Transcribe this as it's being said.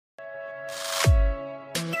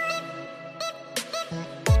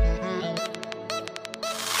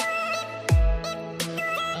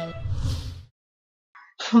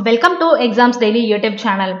Welcome to exams daily YouTube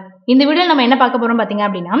channel. இந்த video நம்ம என்ன பார்க்க போறோம் பாத்தீங்க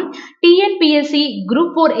அப்படின்னா, டிஎன்பிஎஸ்சி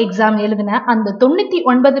குரூப் 4 எக்ஸாம் எழுதின அந்த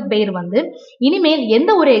 99 பேர் இனிமேல்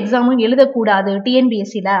எந்த ஒரு எக்ஸாமும் எழுதக்கூடாது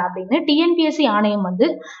டிஎன்பிஎஸ்சில அப்படின்னு டிஎன்பிஎஸ்சி ஆணையம்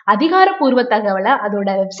அதிகாரப்பூர்வ தகவலை அதோட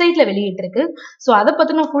வெப்சைட்ல வெளியிட்டு இருக்கு. ஸோ அதை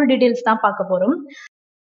பத்தின ஃபுல் டீடைல்ஸ் தான் பார்க்க போறோம்.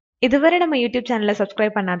 இதுவரை நம்ம யூடியூப் சேனலை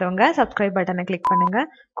சப்ஸ்கிரைப் பண்ணாதவங்க சப்ஸ்கிரைப் பட்டனை கிளிக் பண்ணுங்க.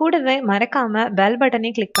 கூடவே மறக்காம பெல்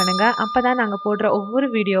பட்டனையும் கிளிக் பண்ணுங்க. அப்பதான் நாங்க போடுற ஒவ்வொரு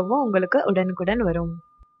வீடியோவும் உங்களுக்கு உடனுக்குடன் வரும்.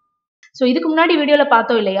 ஸோ இதுக்கு முன்னாடி வீடியோல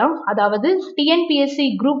பார்த்தோம் இல்லையா, அதாவது டிஎன்பிஎஸ்சி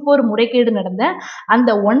குரூப் 4 முறைகேடு நடந்த அந்த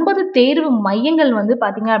 9 தேர்வு மையங்கள்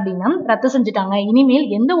பாத்தீங்க அப்படின்னா ரத்து செஞ்சுட்டாங்க. இனிமேல்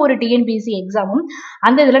எந்த ஒரு டிஎன்பிஎஸ்சி எக்ஸாமும்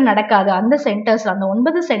அந்த இதுல நடக்காது. அந்த சென்டர்ஸ்ல அந்த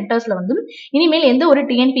 9 சென்டர்ஸ்ல இனிமேல் எந்த ஒரு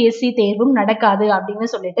டிஎன்பிஎஸ்சி தேர்வும் நடக்காது அப்படின்னு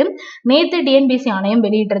சொல்லிட்டு நேத்து டிஎன்பிஎஸ்சி ஆணையம்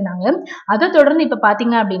வெளியிட்டு இருந்தாங்க. அதை தொடர்ந்து இப்ப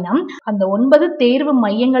பாத்தீங்க அப்படின்னா அந்த 9 தேர்வு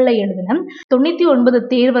மையங்கள்ல எழுதின 99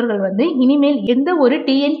 தேர்வர்கள் இனிமேல் எந்த ஒரு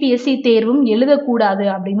டிஎன்பிஎஸ்சி தேர்வும் எழுதக்கூடாது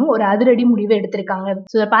அப்படின்னு ஒரு அதிரடி முடிவு எடுத்திருக்காங்க.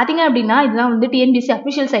 பாத்தீங்க அப்படின்னா இதுதான் டிஎன்பிஎஸ்சி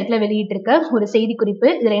அபிஷியல் சைட்ல வெளியிட்டு இருக்க ஒரு செய்தி குறிப்பு.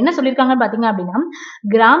 இதுல என்ன சொல்லியிருக்காங்க பாத்தீங்க அப்படின்னா,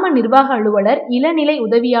 கிராம நிர்வாக அலுவலர், இளநிலை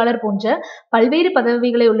உதவியாளர் போன்ற பல்வேறு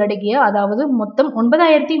பதவிகளை உள்ளடக்கிய அதாவது மொத்தம்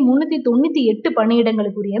 9398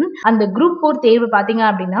 பணியிடங்களுக்குரிய அந்த குரூப் 4 தேர்வு பாத்தீங்க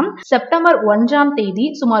அப்படின்னா செப்டம்பர் 1ஆம் தேதி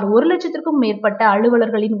சுமார் 1 லட்சத்திற்கும் மேற்பட்ட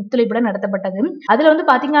அலுவலர்களின் ஒத்துழைப்புடன் நடத்தப்பட்டது. அதுல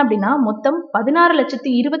பாத்தீங்க அப்படின்னா மொத்தம்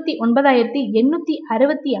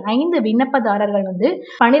 16,29,865 விண்ணப்பதாரர்கள்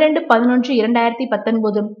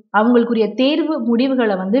 12/11/2019 அவங்களுக்குரிய தேர்வு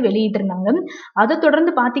முடிவுகளை வெளியிட்டிருந்தாங்க. அதை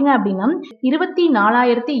தொடர்ந்து பாத்தீங்க அப்படின்னா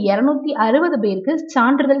 24,260 பேருக்கு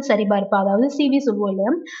சான்றிதழ் சரிபார்ப்பு, அதாவது சிவி சொல்லுவோம்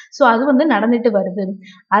இல்லையா, சோ அது நடந்துட்டு வருது.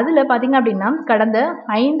 அதுல பாத்தீங்க அப்படின்னா கடந்த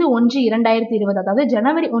 5/1/2020 அதாவது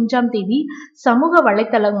ஜனவரி 1ஆம் தேதி சமூக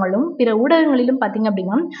வலைத்தளங்களும் பிற ஊடகங்களிலும் பாத்தீங்க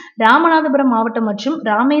அப்படின்னா ராமநாதபுரம் மாவட்டம் மற்றும்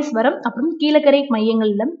ராமேஸ்வரம் அப்புறம் கீழக்கரை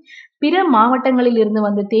மையங்கள்ல பிற மாவட்டங்களில்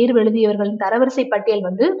இருந்து தேர்வு எழுதியவர்களின் தரவரிசை பட்டியல்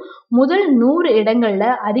முதல் 100 இடங்கள்ல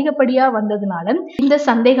அதிகப்படியா வந்ததுனால இந்த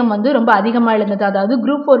சந்தேகம் ரொம்ப அதிகமா எழுந்தது. அதாவது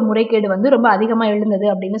குரூப் 4 முறைகேடு ரொம்ப அதிகமா எழுந்தது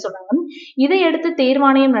அப்படின்னு சொன்னாங்க. இதையடுத்து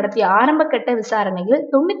தேர்வாணையம் நடத்திய ஆரம்ப கட்ட விசாரணையில்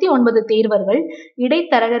 99 தேர்வர்கள்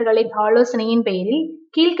இடைத்தரகர்களின் ஆலோசனையின் பெயரில்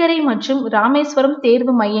கீழ்கரை மற்றும் ராமேஸ்வரம்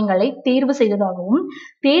தேர்வு மையங்களை தேர்வு செய்ததாகவும்,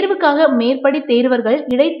 தேர்வுக்காக மேற்படி தேர்வர்கள்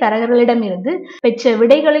இடைத்தரகர்களிடமிருந்து பெற்ற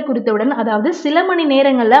விடைகளை குறித்தவுடன் அதாவது சில மணி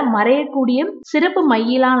நேரங்கள்ல மறையக்கூடிய சிறப்பு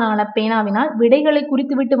மையிலான பேனாவினால் விடைகளை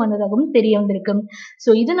குறித்துவிட்டு வந்ததாகவும் தெரிய வந்திருக்கு. சோ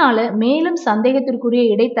இதனால மேலும் சந்தேகத்திற்குரிய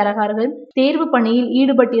இடைத்தரகர்கள் தேர்வு பணியில்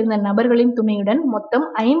ஈடுபட்டிருந்த நபர்களின் துணையுடன் மொத்தம்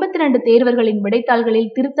 52 தேர்வர்களின்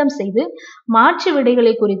விடைத்தாள்களில் திருத்தம் செய்து மாற்று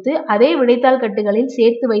விடைகளை குறித்து அதே விடைத்தாள் கட்டுகளில்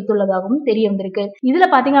சேர்த்து வைத்துள்ளதாகவும் தெரிய வந்திருக்கு. இதுல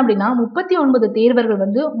பாத்தீங்க அப்படின்னா 39 தேர்வர்கள்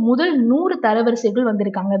முதல் 100 தரவரிசைகள்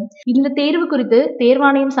வந்திருக்காங்க. இந்த தேர்வு குறித்து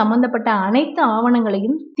தேர்வாணையம் சம்பந்தப்பட்ட அனைத்து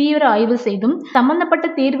ஆவணங்களையும் தீவிர ஆய்வு செய்தும், சம்பந்தப்பட்ட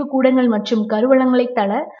தேர்வு கூடங்கள் மற்றும் கருவளங்களை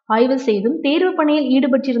தள ஆய்வு செய்தும், தேர்வு பணியில்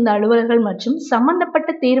ஈடுபட்டிருந்த அலுவலர்கள் மற்றும் சம்பந்தப்பட்ட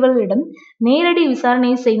தேர்வர்களிடம் நேரடி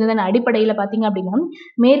விசாரணை செய்ததன் அடிப்படையில பாத்தீங்க அப்படின்னா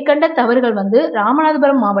மேற்கண்ட தவறுகள்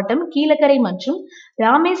ராமநாதபுரம் மாவட்டம் கீழக்கரை மற்றும்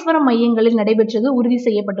ராமேஸ்வரம் மையங்களில் நடைபெற்றது உறுதி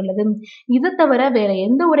செய்யப்பட்டுள்ளது. இது தவிர வேற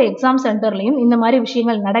எந்த ஒரு எக்ஸாம் சென்டர்லயும் இந்த மாதிரி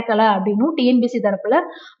விஷயங்கள் நடக்கல அப்படின்னு டிஎன்பிஎஸ்சி தரப்புல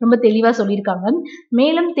ரொம்ப தெளிவா சொல்லியிருக்காங்க.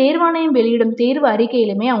 மேலும் தேர்வாணையம் வெளியிடும் தேர்வு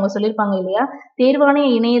அறிக்கையிலுமே அவங்க சொல்லியிருப்பாங்க இல்லையா, தேர்வாணைய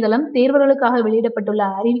இணையதளம் தேர்வர்களுக்காக வெளியிடப்பட்டுள்ள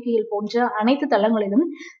அறிவிக்கைகள் போன்ற அனைத்து தளங்களிலும்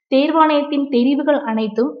தேர்வாணையத்தின் தெரிவுகள்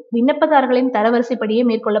அனைத்தும் விண்ணப்பதாரர்களின் தரவரிசைப்படியே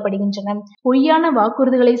மேற்கொள்ளப்படுகின்றன. பொய்யான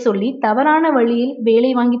வாக்குறுதிகளை சொல்லி தவறான வழியில்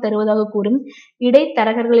வேலை வாங்கி தருவதாக கூறும்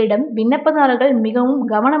இடைத்தரகர்களிடம் விண்ணப்பதாரர்கள் மிகவும்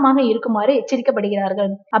கவனமாக இருக்குமாறு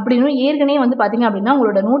எச்சரிக்கப்படுகிறார்கள் அப்படின்னு ஏற்கனவே பாத்தீங்க அப்படின்னா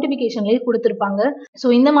உங்களோட நோட்டிபிகேஷன்லயே கொடுத்திருப்பாங்க. சோ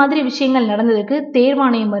இந்த மாதிரி விஷயங்கள் நடந்ததுக்கு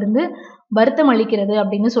தேர்வாணையம் வருத்தம் அளிக்கிறது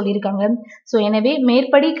அப்படின்னு சொல்லியிருக்காங்க. சோ எனவே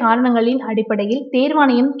மேற்படி காரணங்களின் அடிப்படையில்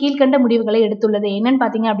தேர்வாணையம் கீழ்கண்ட முடிவுகளை எடுத்துள்ளது. என்னன்னு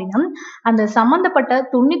பாத்தீங்க அப்படின்னா அந்த சம்பந்தப்பட்ட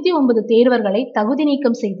 99 தேர்வர்களை தகுதி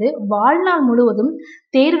நீக்கம் செய்து வாழ்நாள் முழுவதும்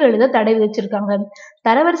தேர்வு எழுத தடை விதிச்சிருக்காங்க.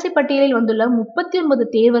 தரவரிசை பட்டியலில் வந்துள்ள 39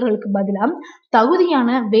 தேர்வர்களுக்கு பதிலா தகுதியான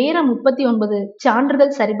வேற 39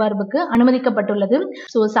 சான்றிதழ் சரிபார்ப்புக்கு அனுமதிக்கப்பட்டுள்ளது.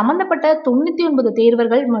 சோ சம்பந்தப்பட்ட 99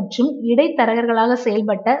 தேர்வர்கள் மற்றும் இடைத்தரகர்களாக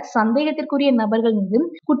செயல்பட்ட சந்தேகத்திற்குரிய நபர்கள் மீது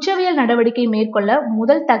குற்றவியல் நடவடிக்கை மேற்கொள்ள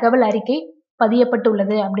முதல் தகவல் அறிக்கை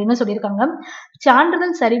பதியப்பட்டுள்ளது அப்படின்னு சொல்லியிருக்காங்க.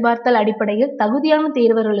 சான்றிதழ் சரிபார்த்தல் அடிப்படையில் தகுதியான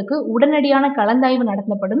தேர்வர்களுக்கு உடனடியான கலந்தாய்வு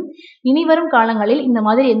நடத்தப்படும். இனி வரும் காலங்களில் இந்த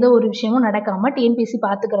மாதிரி எந்த ஒரு விஷயமும் நடக்காம டிஎன்பிஎஸ்சி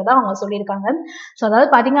பாத்துக்கிறதா அவங்க சொல்லியிருக்காங்க. சோ அதாவது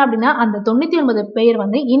பாத்தீங்க அப்படின்னா அந்த 99 பேர்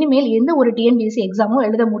இனிமேல் எந்த ஒரு டிஎன்பிஎஸ்சி எக்ஸாமும்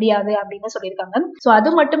எழுத முடியாது அப்படின்னு சொல்லியிருக்காங்க. சோ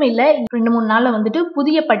அது மட்டும் இல்ல, 2-3 நாள்ல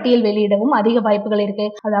புதிய பட்டியல் வெளியிடவும் அதிக வாய்ப்புகள் இருக்கு.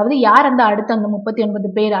 அதாவது யார் அடுத்த அந்த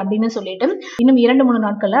 39 பேர் அப்படின்னு சொல்லிட்டு இன்னும் 2-3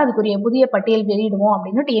 நாட்கள்ல அதுக்குரிய புதிய பட்டியல் வெளியிடுவோம்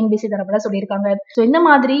அப்படின்னு டிஎன்பிஎஸ்சி தரப்புல சொல்லியிருக்காங்க. சோ இந்த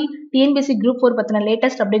மாதிரி டிஎன்பிஎஸ்சி குரூப் 4 பத்தின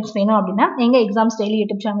லேட்டஸ்ட் அப்டேட்ஸ் வேணும் அப்படின்னா எங்க எக்ஸாம்ஸ் டெய்லி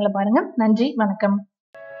யூடியூப் சேனல்ல பாருங்க. நன்றி, வணக்கம்.